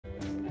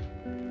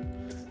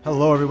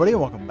Hello everybody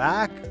and welcome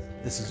back.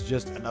 This is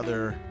just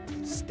another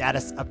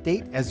status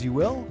update, as you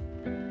will.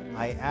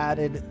 I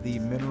added the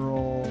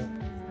mineral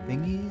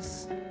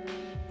thingies,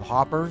 the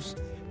hoppers.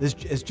 This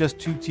is just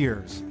 2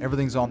 tiers.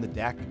 Everything's on the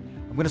deck.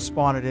 I'm going to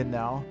spawn it in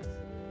now.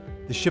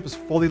 The ship is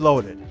fully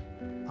loaded.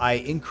 I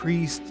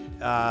increased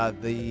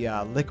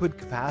the liquid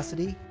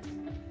capacity.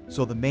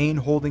 So the main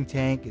holding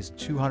tank is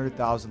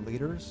 200,000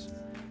 liters.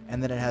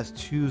 And then it has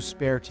 2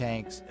 spare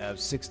tanks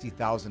of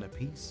 60,000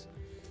 apiece.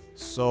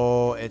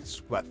 So it's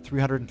what,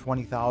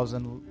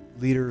 320,000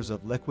 liters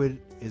of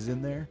liquid is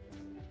in there.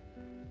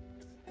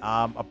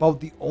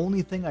 About the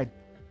only thing I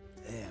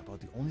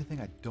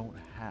don't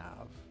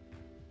have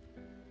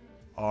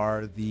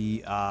are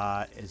the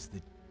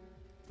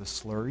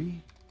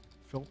slurry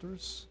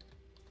filters.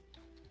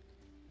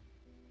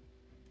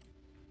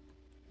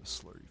 The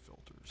slurry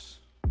filters.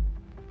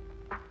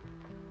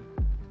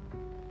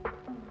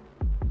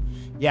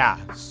 Yeah,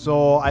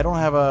 so I don't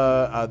have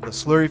the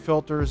slurry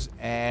filters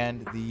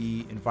and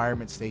the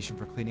environment station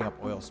for cleaning up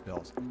oil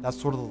spills.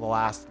 That's sort of the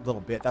last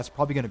little bit. That's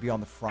probably going to be on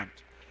the front.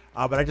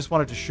 But I just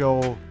wanted to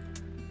show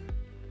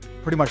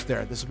pretty much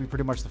there. This will be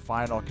pretty much the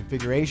final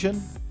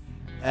configuration.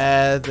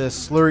 The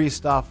slurry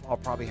stuff I'll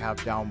probably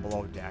have down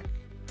below deck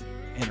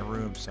in a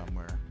room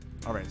somewhere.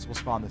 All right, so we'll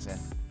spawn this in.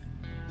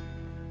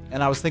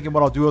 And I was thinking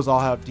what I'll do is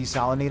I'll have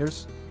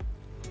desalinators.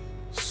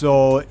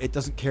 So it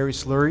doesn't carry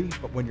slurry,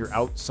 but when you're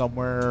out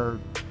somewhere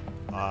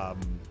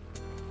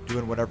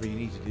doing whatever you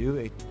need to do,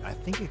 I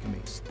think it can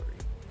make slurry.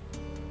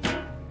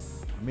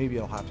 Or maybe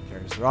it'll have to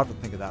carry slurry. I'll have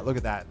to think of that. Look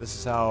at that. This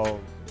is how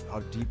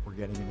deep we're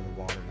getting into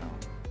the water now.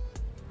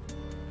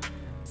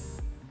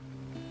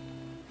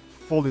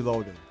 Fully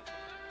loaded.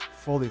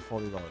 Fully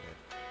loaded.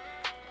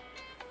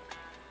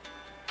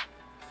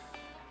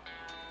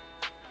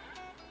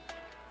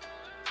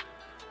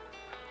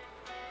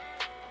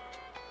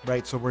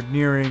 Right, so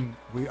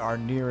we are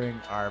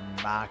nearing our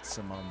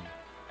maximum,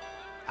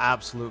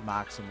 absolute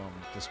maximum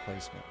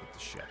displacement with the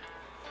ship.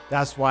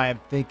 That's why I'm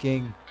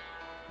thinking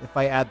if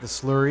I add the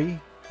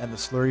slurry and the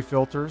slurry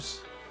filters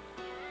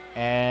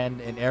and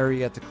an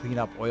area to clean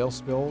up oil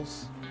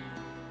spills,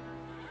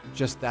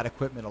 just that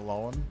equipment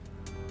alone,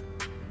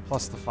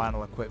 plus the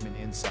final equipment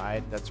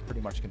inside, that's pretty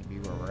much going to be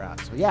where we're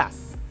at. So yeah,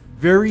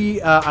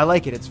 I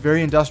like it. It's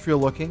very industrial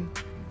looking.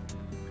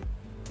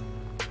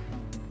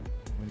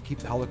 Keep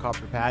the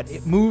helicopter pad.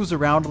 It moves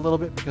around a little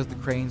bit because the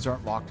cranes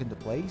aren't locked into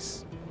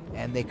place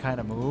and they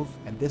kind of move.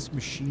 And this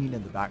machine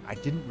in the back, I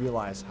didn't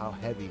realize how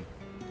heavy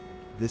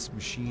this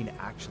machine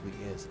actually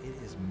is. It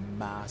is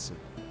massive.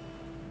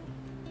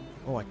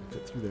 Oh, I can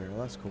fit through there.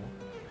 Oh, that's cool.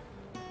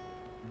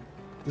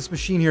 This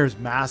machine here is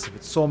massive.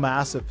 It's so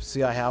massive.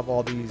 See, I have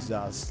all these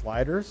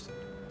sliders.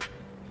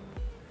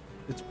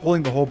 It's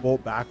pulling the whole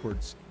boat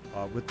backwards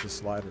with the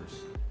sliders.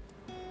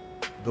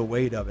 The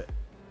weight of it.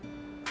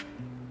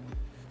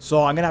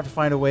 So I'm going to have to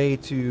find a way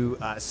to,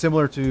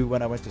 similar to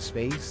when I went to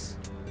space,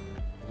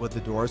 with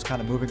the doors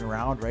kind of moving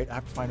around, right? I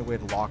have to find a way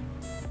to lock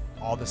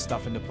all this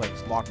stuff into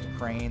place. Lock the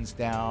cranes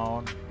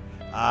down.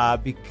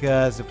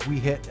 Because if we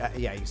hit,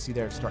 yeah, you see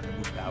there it's starting to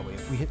move that way.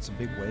 If we hit some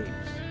big waves,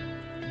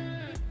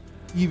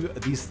 even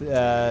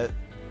the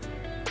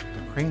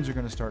cranes are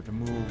going to start to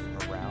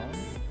move around.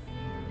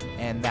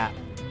 And that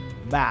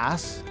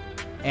mass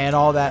and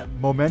all that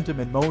momentum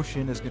and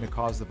motion is going to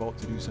cause the boat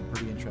to do some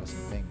pretty interesting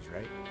things,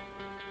 right?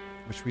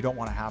 Which we don't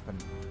want to happen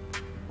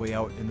way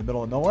out in the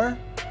middle of nowhere.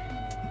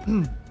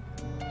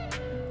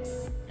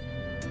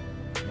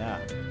 Yeah.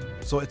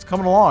 So it's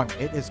coming along.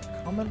 It is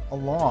coming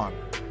along.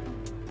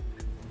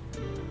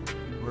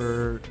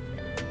 We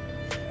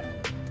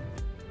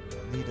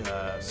need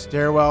a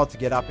stairwell to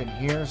get up in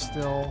here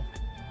still.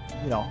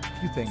 You know, a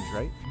few things,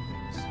 right? A few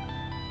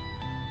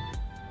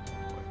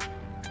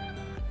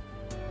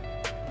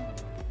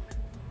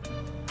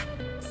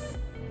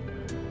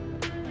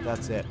things.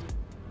 That's it.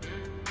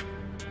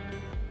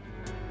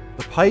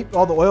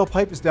 The oil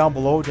pipe is down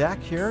below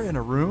deck here in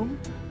a room.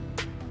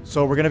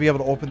 So we're going to be able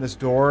to open this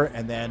door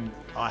and then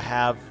I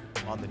have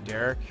on the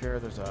derrick here,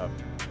 there's a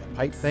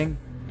pipe thing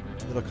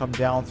that'll come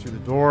down through the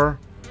door.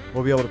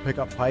 We'll be able to pick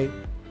up pipe.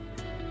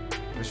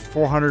 There's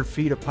 400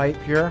 feet of pipe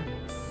here.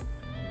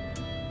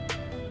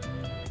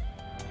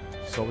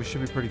 So we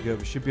should be pretty good.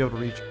 We should be able to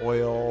reach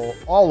oil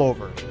all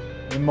over.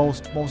 In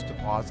most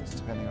deposits,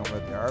 depending on where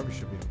they are, we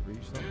should be able to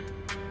reach them.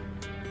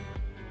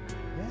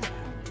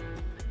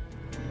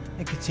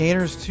 And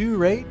containers too,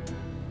 right?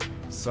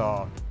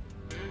 So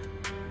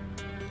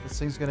this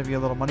thing's going to be a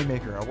little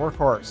moneymaker, a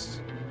workhorse.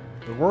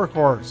 The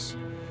workhorse.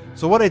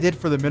 So what I did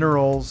for the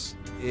minerals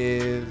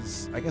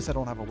is, I guess I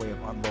don't have a way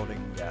of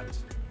unloading yet.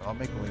 But I'll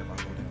make a way of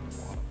unloading at the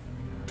bottom.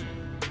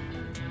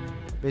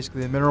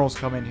 Basically the minerals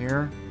come in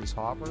here, these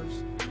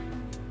hoppers.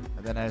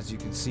 And then as you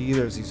can see,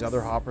 there's these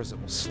other hoppers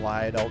that will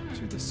slide out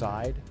to the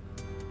side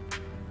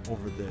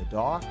over the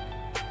dock.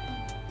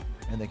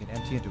 And they can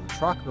empty into a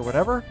truck or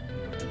whatever.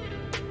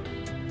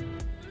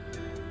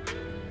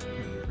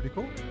 Pretty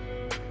cool.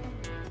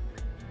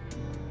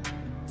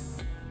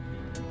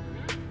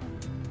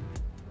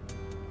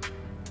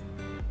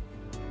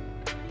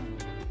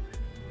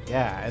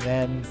 Yeah, and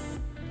then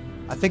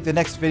I think the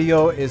next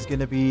video is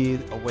going to be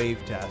a wave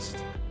test.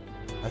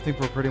 I think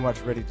we're pretty much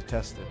ready to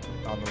test it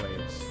on the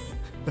waves.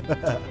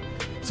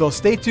 So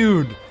stay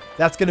tuned.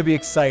 That's going to be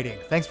exciting.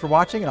 Thanks for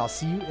watching, and I'll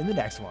see you in the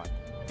next one.